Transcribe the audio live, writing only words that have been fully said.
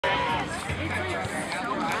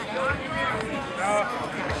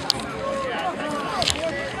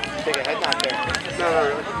take a head nod there. No,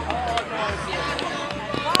 really.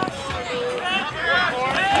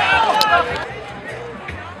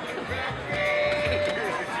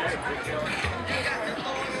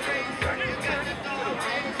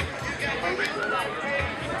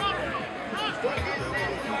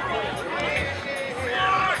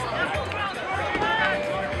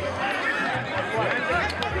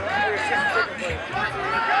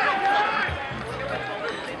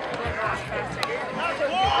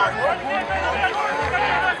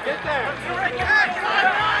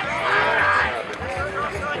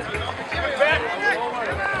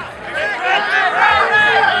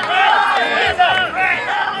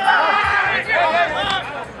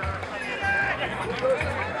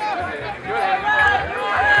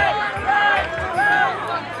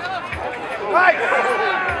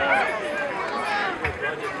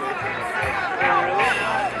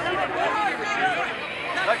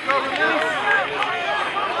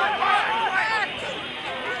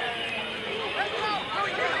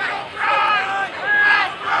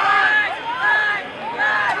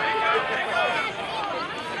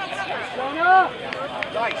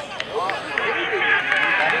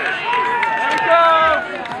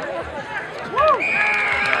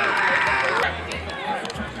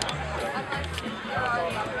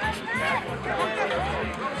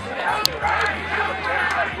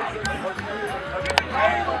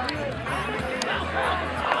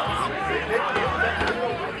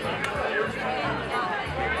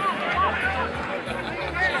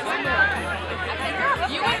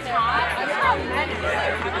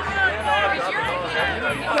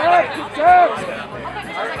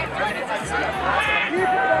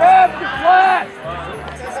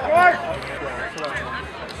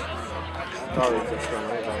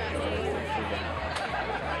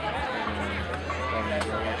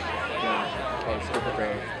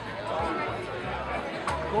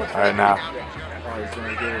 Alright, now. Oh, he's going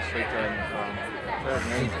to give us straight to his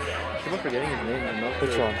name. I keep forgetting his name.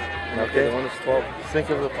 Which one? Okay, the one that's 12. Think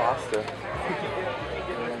of the pasta.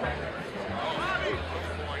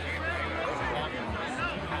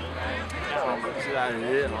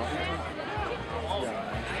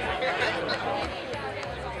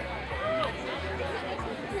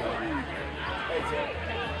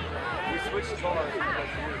 We switched cars because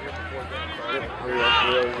he was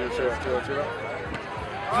here before that.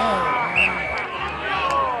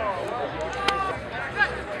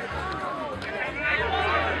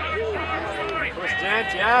 Push,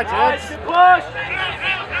 gents. Yeah, gents. Push.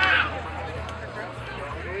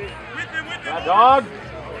 Yeah, dog.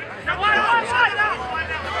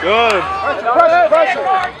 Good. Pressure.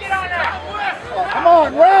 Come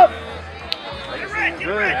on, rep.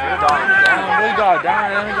 Good dog.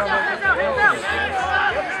 Down.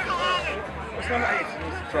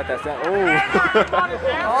 Shut that down. Oh.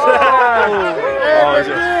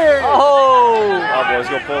 Oh, boys,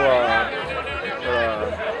 go pull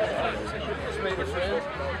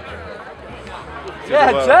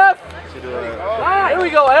Yeah, Jeff. Here we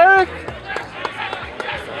go, Eric.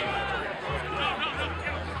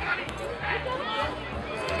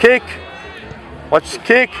 Kick. Watch the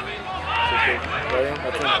kick. Ready?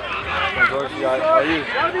 That's him. George, you got it. Are you?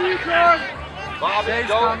 Bobby's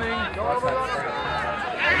coming.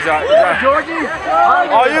 He's out. Georgie.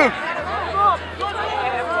 Are you?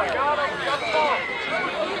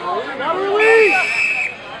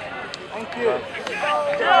 Thank you.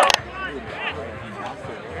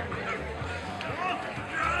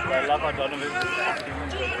 I love how Donovan is.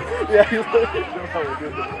 Yeah, he's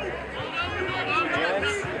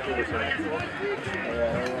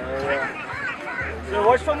So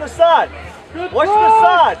watch from the side. Watch from the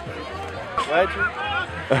side.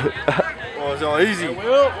 Oh, it's all easy.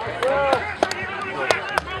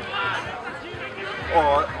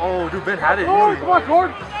 Oh, dude, Ben had it. Come on,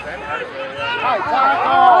 Cord.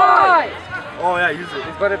 Oh, yeah, use it.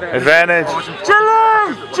 Advantage.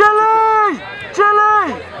 Chili!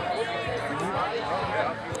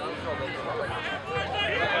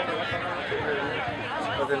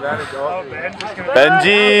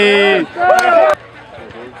 Benji!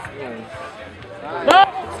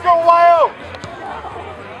 Let's go, Wyo!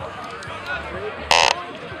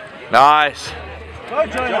 Nice. Nice,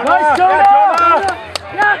 Jonah!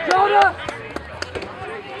 Yeah, Jonah!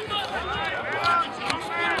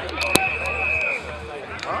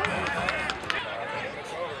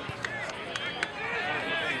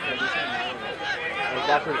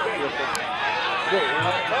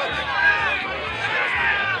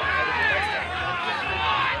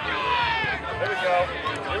 Here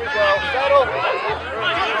we go. Settle.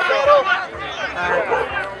 Settle.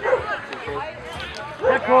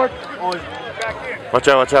 Back court. Back in. Watch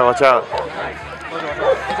out, watch out, watch out. Oh,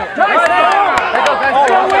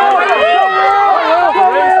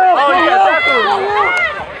 you got tackled.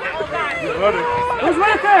 Who's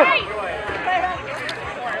with him?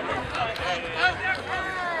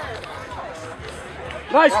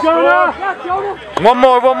 Nice, Jonah! One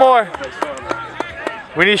more.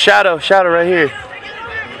 We need Shadow right here.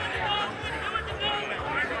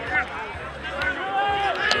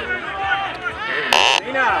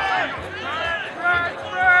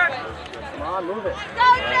 Come on, move it.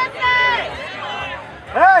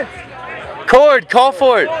 Hey! Cord, call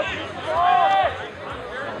for it.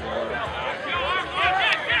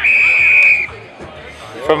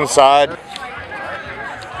 From the side.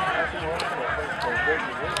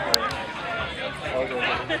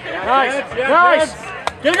 Nice, nice!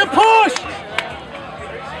 Get a good push!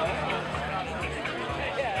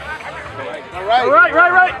 Right.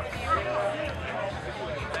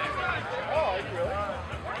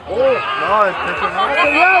 Oh, nice.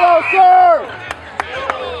 Yellow, sir!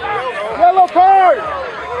 Yellow card!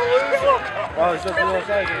 Oh, it's just a little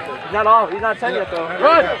side. He's not off. He's not 10 yet, though.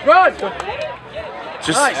 Run!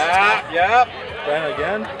 Just Nice. Yep. Then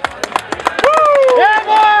again. Yeah,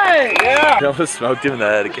 boy! Yeah. I almost smoked him in the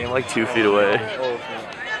head. It came like 2 feet away.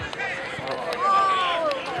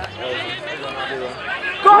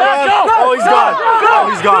 Go! Oh, he's gone. Oh,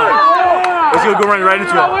 he's gone. Let's go right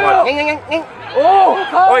into him. What?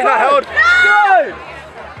 Oh, he's not held.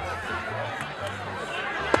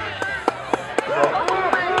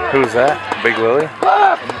 Who's that? Big Willie?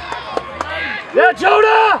 Yeah,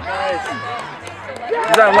 Jonah!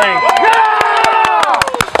 He's not lane.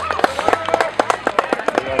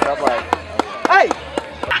 Hey!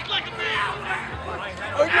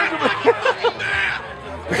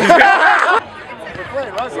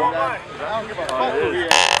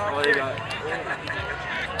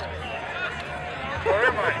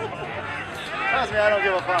 Trust me, I don't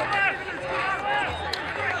give a fuck.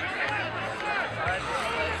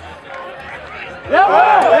 Yeah,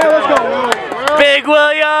 let's go. Big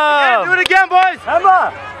William! Do it again, boys.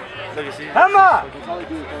 Hammer! Hammer!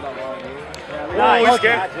 Oh, he's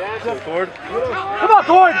scared. Cord. Come on,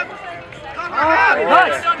 Cord!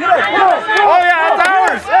 Nice! Get it! Oh, yeah, that's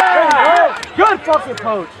ours. Yeah. Good fucking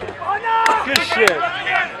coach! Good shit.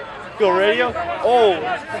 Go radio. Oh.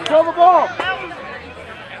 Throw the ball!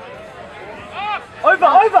 Over!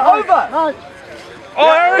 Nice! Oh,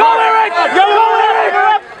 Eric. Go, Eric!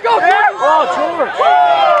 Go, Eric! Oh, George!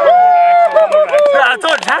 I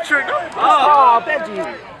thought Patrick. Oh, Benji!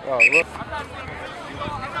 Oh, look.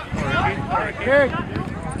 Eric!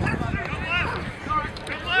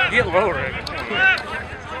 Get lower.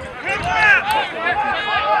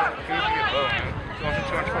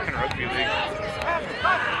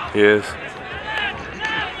 He is.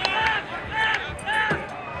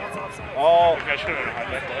 Oh.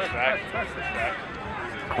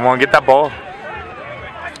 Come on, get that ball.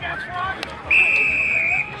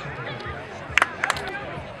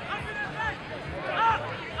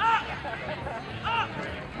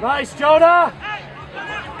 Nice, Jonah!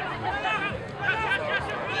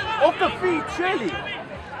 Off the feet, Chili!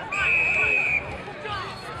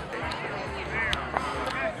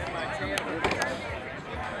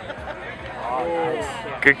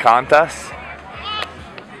 Good contest.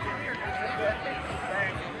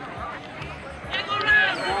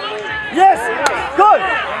 Yes! Good!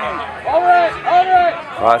 All right!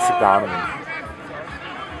 Classic Donovan.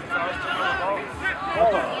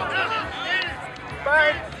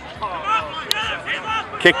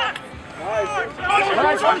 Kick.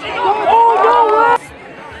 Nice. Oh, no!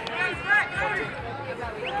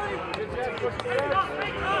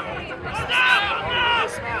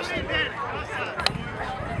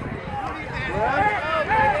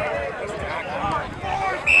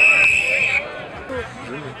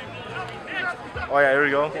 Oh, yeah, here we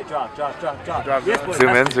go. Okay, drop. Yes, boy. Zoom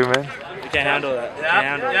in. You can't handle that.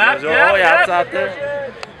 Yeah, Oh, yeah, it's out there.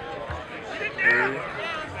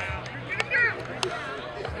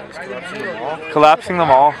 Collapsing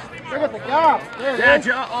them all. Look at the gap.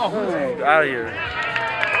 Yeah, oh, out of here.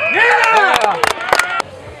 Yeah!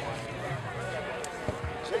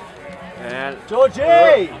 And Georgie!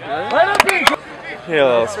 Right up here, Georgie! Yeah, a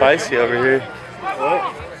little spicy over here.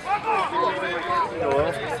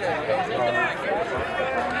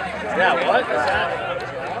 yeah, what?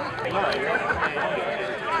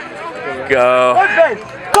 Go. Good Ben!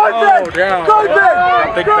 Good Ben! down. Good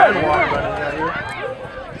Ben! Big Good! Ben walked right in here.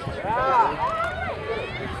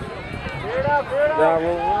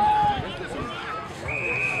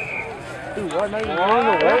 Dude, why not even going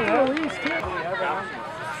away?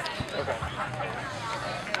 Okay.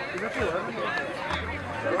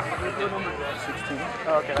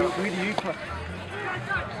 Okay. Who do you play?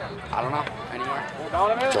 I don't know. Anywhere.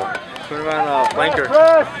 Put him on flanker.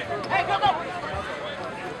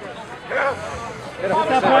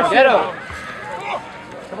 Get him.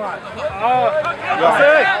 Come on. That's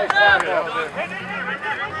it.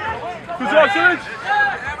 Who's offside?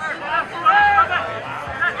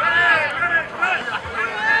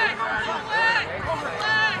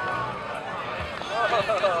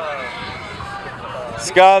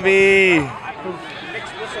 Scummy!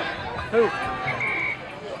 Who?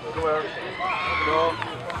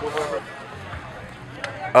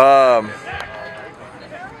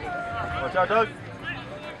 Watch out, Doug.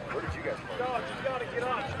 Where did you guys go? You gotta get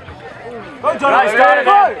on. Nice, got it.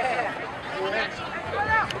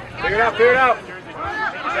 Figure it out, figure it out.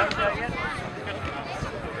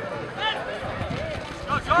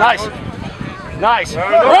 Nice. Nice.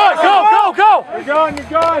 Run, Go. You're gone, you're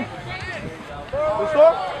gone. Let's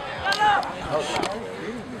go.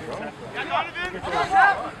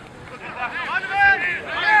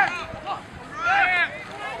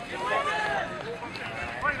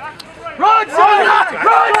 Run, son!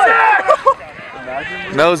 Run,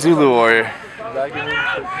 son! No Zulu Warrior.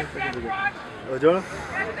 Jonah?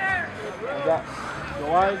 Go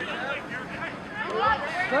wide.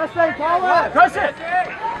 Press it, Paula! Press it!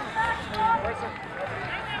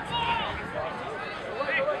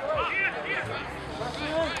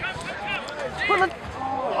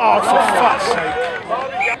 Oh, for fuck's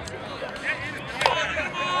sake.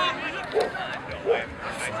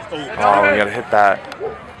 Oh, we gotta hit that.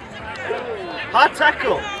 Hot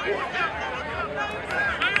tackle.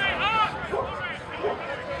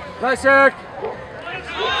 Nice, Eric.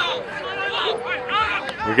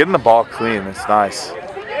 We're getting the ball clean. It's nice.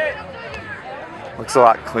 Looks a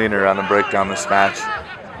lot cleaner on the breakdown this match.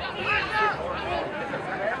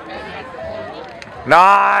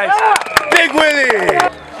 Nice! Big Willie!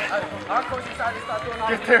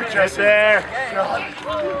 Get there, just there.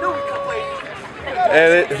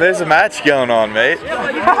 Hey, there's a match going on, mate.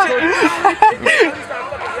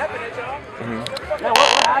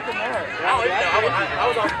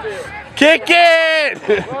 Kick it!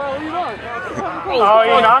 Oh, he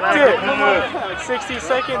knocked it. 60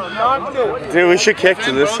 seconds, knocked it. Dude, we should kick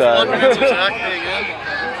to this side.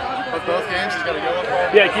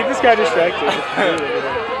 Yeah, keep this guy distracted.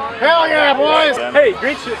 Hell yeah, boys! Hey,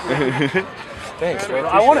 great shit. Thanks, man.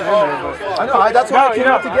 I wanted him there. I know, that's why I came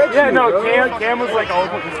out to get you. Yeah, no, Cam was like, I'll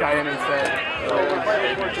put this guy in instead.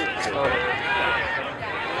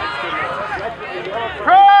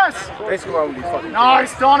 Press! Basically, why would be fucking.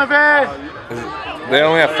 Nice, Donovan! They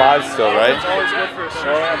only have 5 still, right?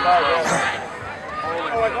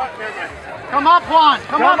 Come up, Juan!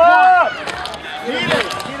 Come up, Juan!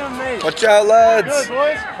 Watch out, lads!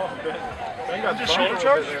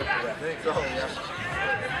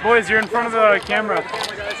 Boys, you're in front of the camera.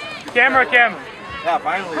 Camera, Cam. Yeah,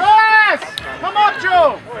 finally. Press! Come up,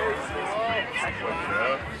 Joe!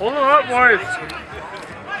 Hold him up, boys.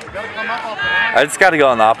 I just gotta go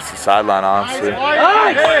on the opposite sideline, honestly.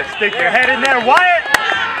 Nice! Stick your head in there, Wyatt!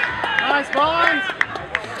 Nice, Barnes!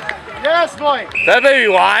 Yes, boy! That baby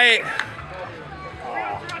Wyatt!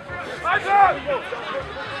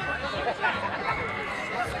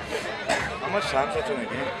 How much time's left in the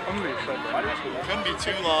game? Couldn't be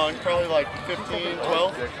too long, probably like 15,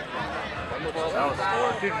 12.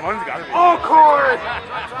 Dude, one's gotta be. Oh, Cord!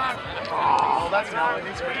 Oh, that's not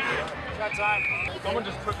he's pretty good. Someone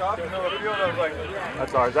just took off in the middle of the field. I was like,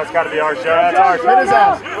 that's ours. That's got to be ours, Joe. That's ours. Hit his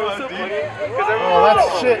ass. Oh,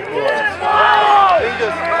 that's shit. What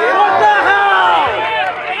the hell?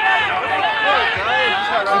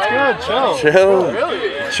 That's good. Chill.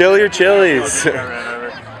 Chill your chilies. Get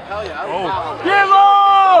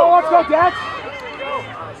low! Let's go, Dex.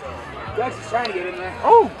 Dex is trying to get in there.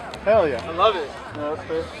 Oh, hell yeah. I love it.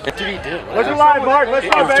 What did he do? Let's go live, Mark. Let's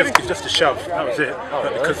go, baby. Just a shove. That was it.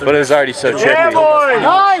 But it was already so chippy. Yeah, boy.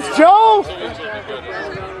 Nice, Joe.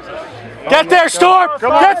 Get there, Storm!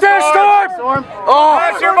 Get there, Storm! Oh,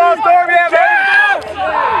 that's your ball, Storm. Yeah,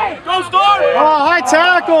 baby. Go, Storm. Oh, high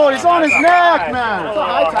tackle. He's on his neck, man. That's a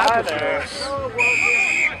high tackle.